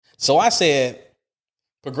So I said,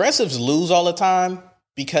 progressives lose all the time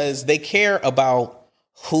because they care about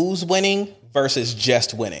who's winning versus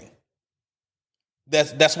just winning.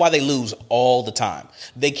 That's why they lose all the time.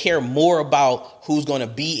 They care more about who's going to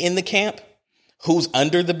be in the camp, who's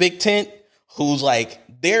under the big tent, who's like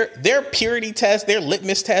their purity test, their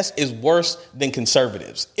litmus test is worse than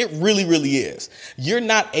conservatives. It really, really is. You're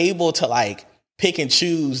not able to like pick and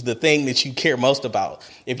choose the thing that you care most about.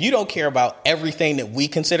 If you don't care about everything that we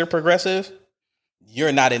consider progressive,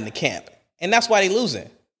 you're not in the camp. And that's why they're losing.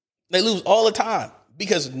 They lose all the time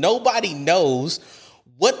because nobody knows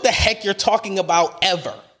what the heck you're talking about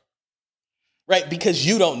ever, right? Because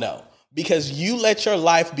you don't know, because you let your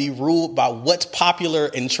life be ruled by what's popular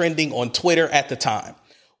and trending on Twitter at the time.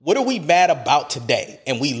 What are we mad about today?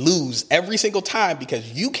 And we lose every single time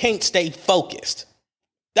because you can't stay focused.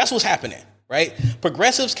 That's what's happening, right?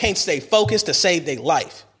 Progressives can't stay focused to save their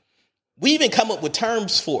life. We even come up with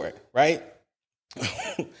terms for it, right?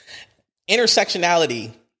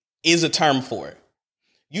 Intersectionality is a term for it.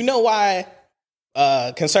 You know why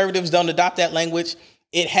conservatives don't adopt that language?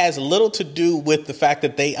 It has little to do with the fact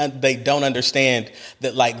that they don't understand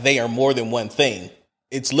that like they are more than one thing.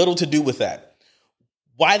 It's little to do with that.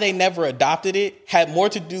 Why they never adopted it had more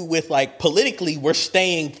to do with like politically we're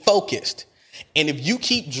staying focused. And if you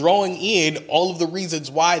keep drawing in all of the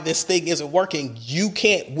reasons why this thing isn't working, you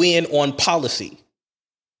can't win on policy.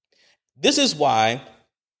 This is why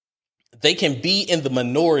they can be in the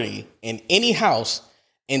minority in any house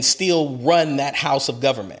and still run that house of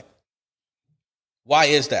government. Why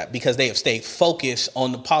is that? Because they have stayed focused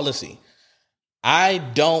on the policy. I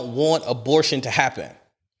don't want abortion to happen.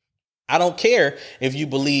 I don't care if you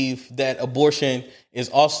believe that abortion is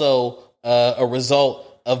also a result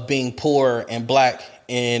of being poor and black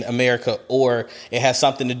in America, or it has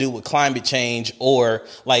something to do with climate change, or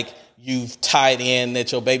like you've tied in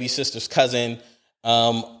that your baby sister's cousin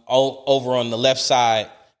over on the left side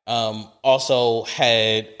also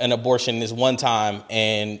had an abortion this one time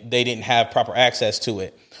and they didn't have proper access to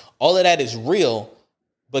it. All of that is real,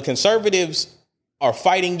 but conservatives are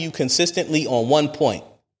fighting you consistently on one point,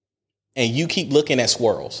 and you keep looking at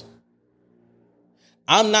squirrels.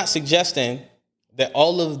 I'm not suggesting that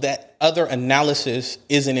all of that other analysis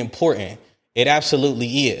isn't important. It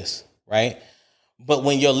absolutely is, right? But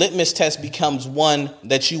when your litmus test becomes one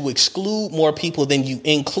that you exclude more people than you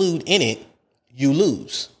include in it, you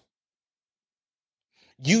lose.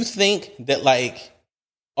 You think that like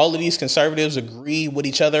all of these conservatives agree with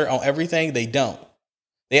each other on everything? They don't.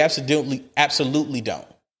 They absolutely don't.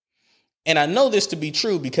 And I know this to be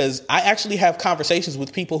true because I actually have conversations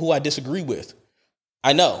with people who I disagree with.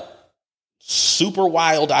 I know. Super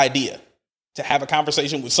wild idea to have a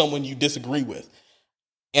conversation with someone you disagree with.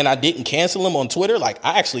 And I didn't cancel them on Twitter. Like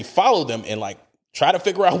I actually follow them and like try to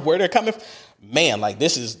figure out where they're coming from. Man, like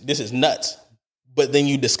this is nuts. But then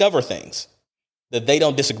you discover things that they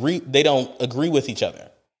don't agree with each other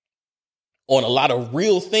on a lot of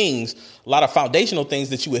real things, a lot of foundational things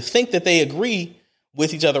that you would think that they agree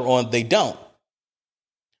with each other on. They don't.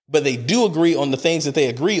 But they do agree on the things that they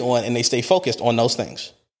agree on, and they stay focused on those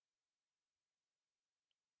things.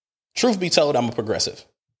 Truth be told, I'm a progressive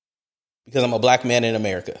because I'm a black man in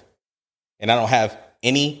America and I don't have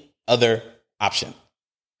any other option.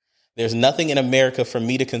 There's nothing in America for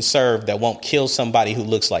me to conserve that won't kill somebody who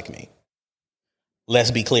looks like me.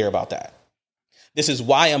 Let's be clear about that. This is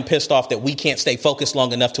why I'm pissed off that we can't stay focused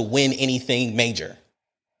long enough to win anything major,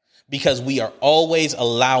 because we are always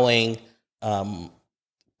allowing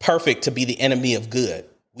perfect to be the enemy of good.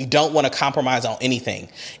 We don't want to compromise on anything.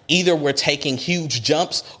 Either we're taking huge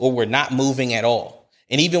jumps or we're not moving at all.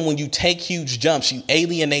 And even when you take huge jumps, you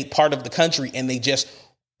alienate part of the country and they just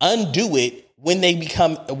undo it when they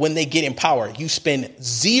get in power. You spend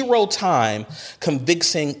zero time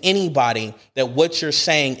convincing anybody that what you're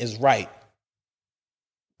saying is right,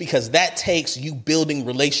 because that takes you building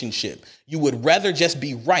relationship. You would rather just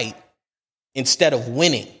be right instead of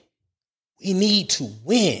winning. We need to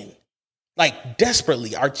win. Like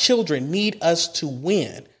desperately, our children need us to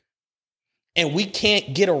win. And we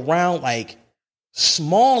can't get around like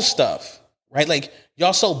small stuff, right? Like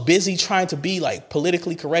y'all so busy trying to be like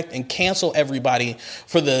politically correct and cancel everybody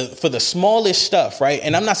for the smallest stuff, right?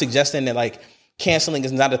 And I'm not suggesting that like canceling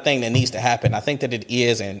is not a thing that needs to happen. I think that it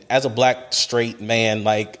is. And as a black straight man,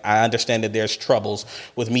 like I understand that there's troubles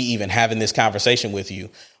with me even having this conversation with you.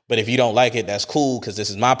 But if you don't like it, that's cool, because this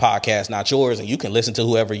is my podcast, not yours, and you can listen to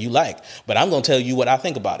whoever you like. But I'm going to tell you what I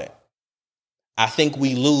think about it. I think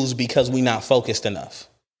we lose because we're not focused enough,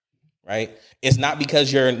 right? It's not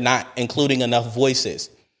because you're not including enough voices.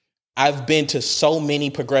 I've been to so many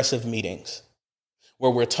progressive meetings where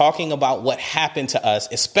we're talking about what happened to us,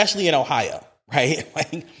 especially in Ohio, right?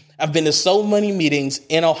 Like, I've been to so many meetings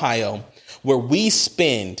in Ohio where we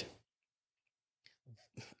spend,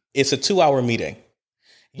 it's a 2-hour meeting.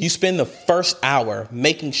 You spend the first hour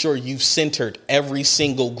making sure you've centered every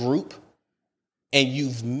single group, and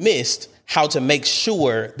you've missed how to make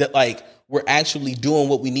sure that like we're actually doing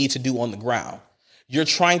what we need to do on the ground. You're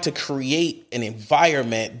trying to create an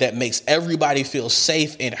environment that makes everybody feel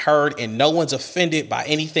safe and heard, and no one's offended by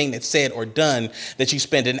anything that's said or done, that you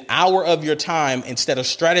spend an hour of your time, instead of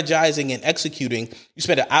strategizing and executing, you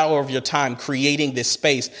spend an hour of your time creating this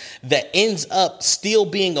space that ends up still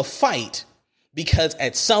being a fight, because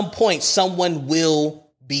at some point someone will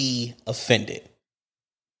be offended.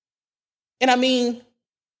 And I mean,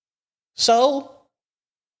 so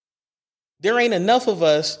there ain't enough of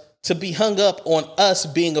us to be hung up on us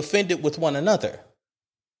being offended with one another.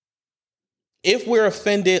 If we're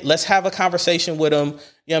offended, let's have a conversation with them. You know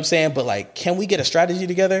what I'm saying? But like, can we get a strategy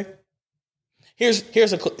together?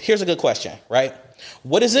 Here's a good question, right?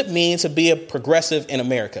 What does it mean to be a progressive in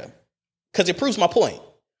America? Because it proves my point.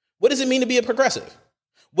 What does it mean to be a progressive?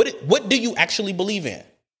 What do you actually believe in?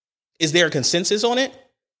 Is there a consensus on it?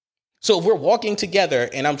 So if we're walking together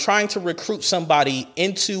and I'm trying to recruit somebody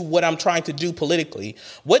into what I'm trying to do politically,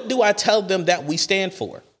 what do I tell them that we stand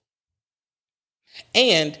for?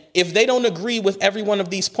 And if they don't agree with every one of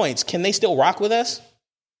these points, can they still rock with us?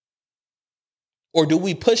 Or do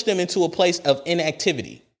we push them into a place of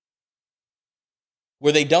inactivity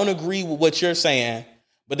where they don't agree with what you're saying,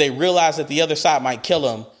 but they realize that the other side might kill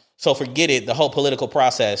them? So forget it. The whole political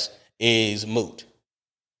process is moot.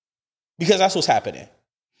 Because that's what's happening.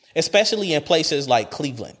 Especially in places like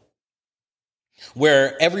Cleveland,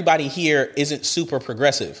 where everybody here isn't super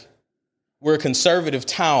progressive. We're a conservative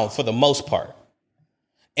town for the most part.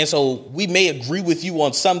 And so we may agree with you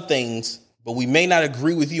on some things, but we may not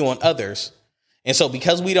agree with you on others. And so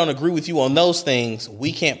because we don't agree with you on those things,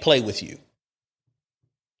 we can't play with you.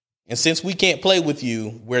 And since we can't play with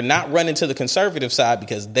you, we're not running to the conservative side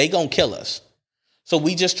because they gonna kill us. So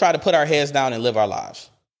we just try to put our heads down and live our lives.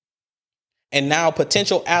 And now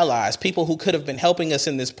potential allies, people who could have been helping us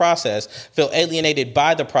in this process, feel alienated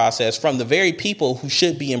by the process from the very people who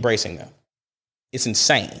should be embracing them. It's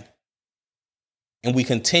insane. And we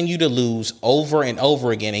continue to lose over and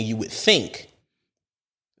over again. And you would think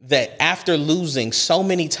that after losing so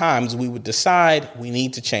many times, we would decide we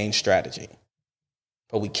need to change strategy.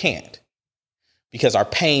 But we can't, because our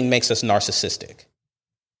pain makes us narcissistic.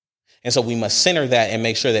 And so we must center that and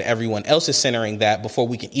make sure that everyone else is centering that before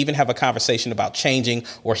we can even have a conversation about changing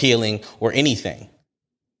or healing or anything.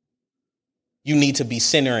 You need to be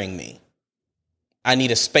centering me. I need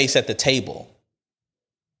a space at the table.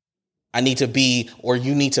 I need to be, or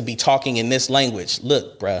you need to be talking in this language.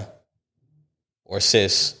 Look, bruh, or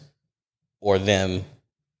sis, or them,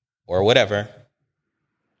 or whatever.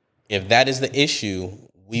 If that is the issue,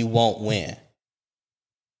 we won't win.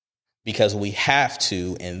 Because we have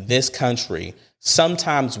to, in this country,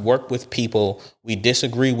 sometimes work with people we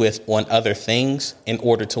disagree with on other things in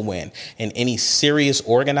order to win. And any serious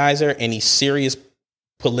organizer, any serious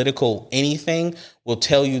political anything will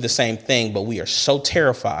tell you the same thing. But we are so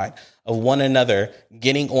terrified of one another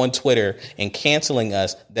getting on Twitter and canceling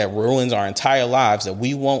us that ruins our entire lives that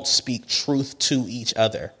we won't speak truth to each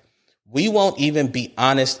other. We won't even be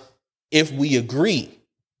honest if we agree.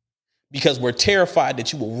 Because we're terrified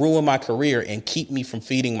that you will ruin my career and keep me from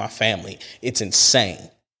feeding my family. It's insane.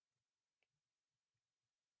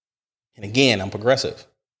 And again, I'm progressive.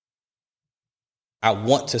 I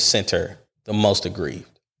want to center the most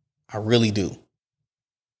aggrieved. I really do.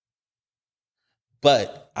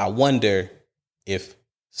 But I wonder if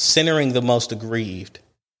centering the most aggrieved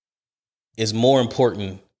is more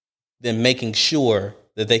important than making sure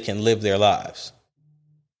that they can live their lives.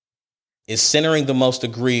 Is centering the most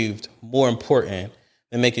aggrieved more important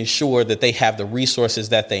than making sure that they have the resources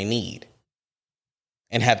that they need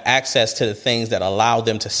and have access to the things that allow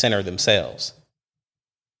them to center themselves?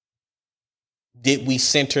 Did we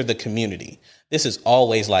center the community? This is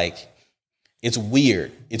always like, it's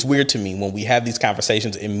weird. It's weird to me when we have these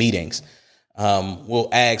conversations in meetings. We'll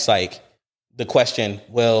ask like the question,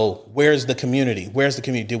 well, where's the community? Where's the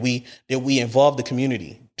community? Did we involve the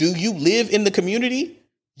community? Do you live in the community?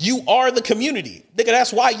 You are the community. Nigga,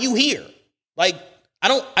 that's why you here. Like, I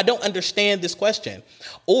don't understand this question.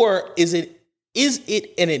 Or is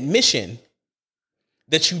it an admission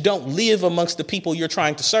that you don't live amongst the people you're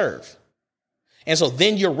trying to serve? And so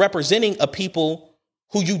then you're representing a people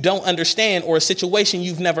who you don't understand or a situation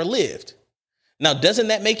you've never lived. Now, doesn't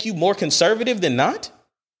that make you more conservative than not?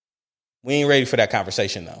 We ain't ready for that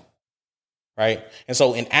conversation, though. right? And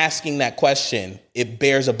so in asking that question, it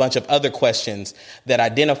bears a bunch of other questions that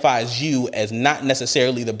identifies you as not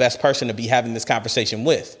necessarily the best person to be having this conversation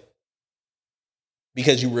with,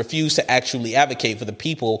 because you refuse to actually advocate for the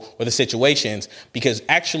people or the situations, because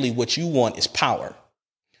actually what you want is power.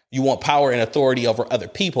 You want power and authority over other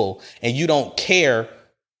people, and you don't care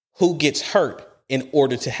who gets hurt in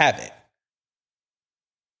order to have it.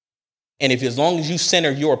 And if as long as you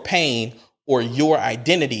center your pain or your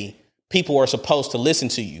identity, people are supposed to listen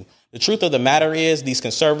to you. The truth of the matter is these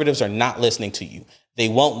conservatives are not listening to you. They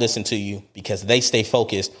won't listen to you because they stay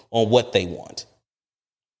focused on what they want,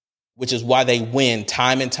 which is why they win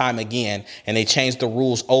time and time again. And they change the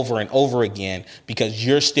rules over and over again because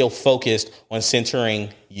you're still focused on centering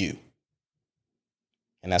you.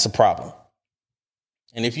 And that's a problem.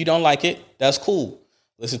 And if you don't like it, that's cool.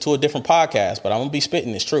 Listen to a different podcast, but I'm going to be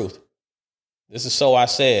spitting this truth. This is So I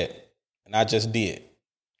Said, and I just did.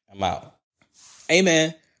 I'm out. Hey,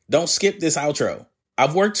 man, don't skip this outro.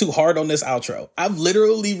 I've worked too hard on this outro. I've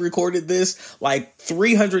literally recorded this like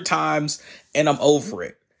 300 times, and I'm over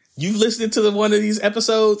it. You've listened to one of these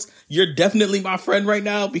episodes, you're definitely my friend right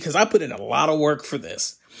now because I put in a lot of work for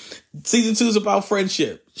this. Season 2 is about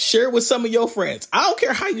friendship. Share it with some of your friends. I don't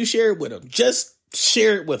care how you share it with them. Just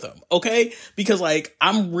share it with them, okay? Because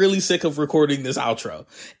I'm really sick of recording this outro.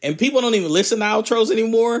 And people don't even listen to outros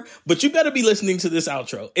anymore, but you better be listening to this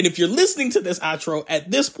outro. And if you're listening to this outro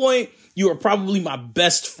at this point, you are probably my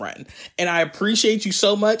best friend. And I appreciate you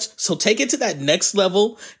so much. So take it to that next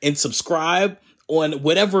level and subscribe on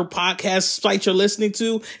whatever podcast site you're listening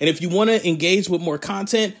to. And if you want to engage with more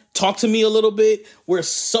content, talk to me a little bit. We're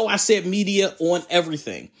So I Said Media on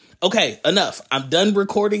everything. Okay, enough. I'm done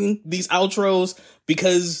recording these outros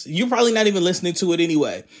because you're probably not even listening to it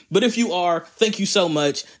anyway. But if you are, thank you so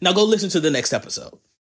much. Now go listen to the next episode.